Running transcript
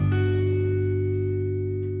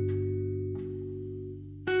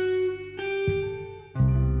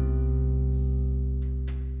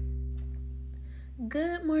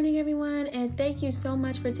morning, everyone, and thank you so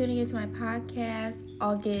much for tuning into my podcast,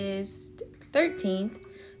 August 13th,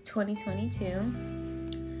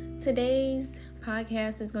 2022. Today's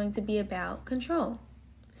podcast is going to be about control.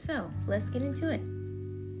 So, let's get into it.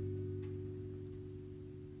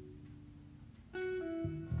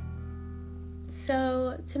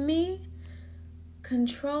 So, to me,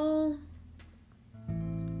 control,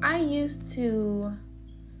 I used to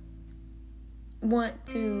want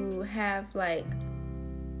to have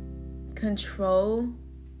control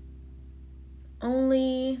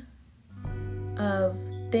only of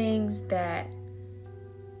things that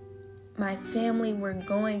my family were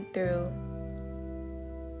going through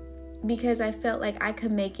because I felt like I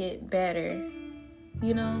could make it better,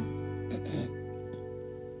 you know?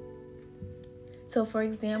 So for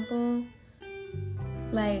example,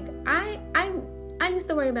 I used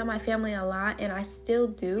to worry about my family a lot, and I still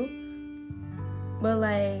do. But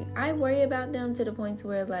I worry about them to the point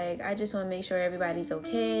where I just want to make sure everybody's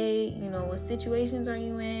okay. You know, what situations are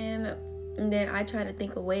you in? And then I try to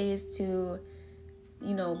think of ways to,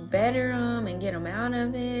 better them and get them out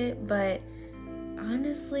of it. But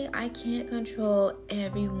honestly, I can't control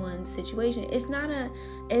everyone's situation. It's not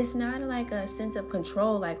like a sense of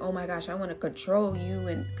control. Like, oh my gosh, I want to control you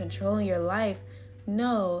and control your life.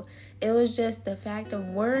 No, it was just the fact of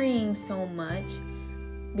worrying so much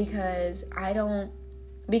because I'm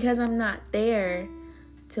not there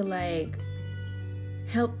to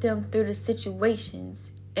help them through the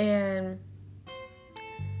situations. And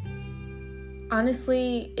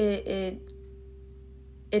honestly, it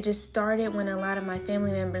just started when a lot of my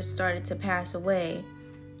family members started to pass away.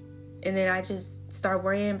 And then I just started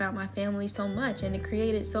worrying about my family so much, and it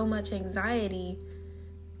created so much anxiety.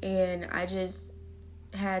 And I just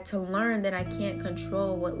had to learn that I can't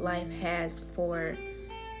control what life has for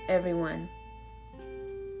everyone.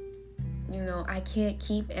 I can't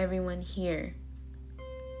keep everyone here.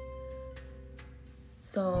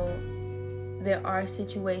 So there are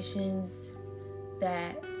situations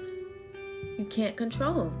that you can't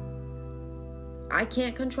control. I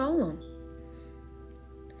can't control them.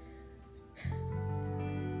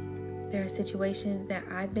 There are situations that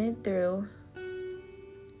I've been through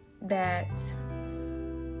that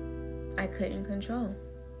I couldn't control.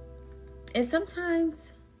 And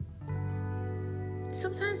sometimes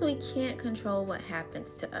we can't control what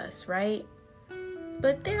happens to us, right?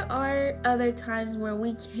 But there are other times where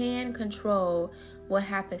we can control what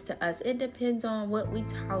happens to us. It depends on what we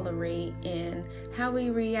tolerate and how we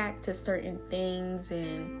react to certain things,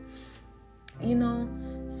 and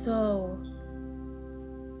so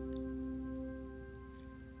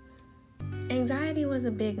anxiety was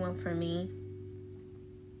a big one for me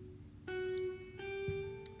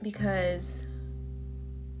because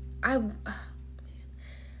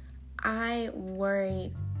I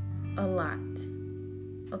worried a lot.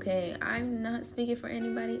 Okay, I'm not speaking for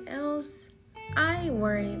anybody else. I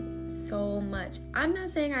worried so much. I'm not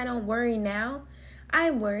saying I don't worry now.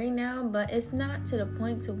 I worry now, but it's not to the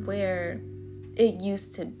point to where it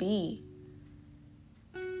used to be.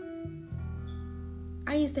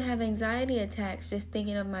 I used to have anxiety attacks just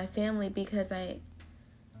thinking of my family because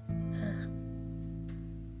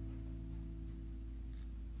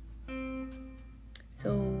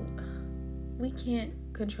So we can't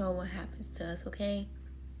control what happens to us, okay?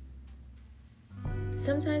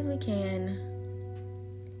 Sometimes we can.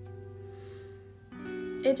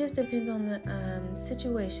 It just depends on the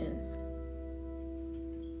situations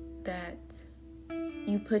that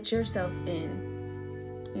you put yourself in.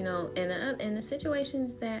 And the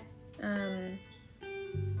situations that you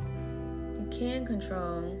can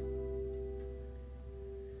control.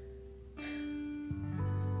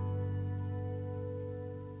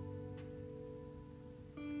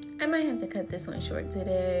 I might have to cut this one short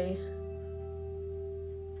today.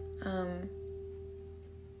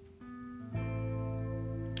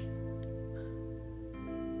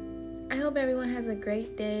 I hope everyone has a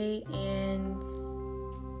great day, and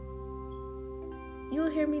you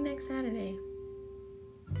will hear me next Saturday.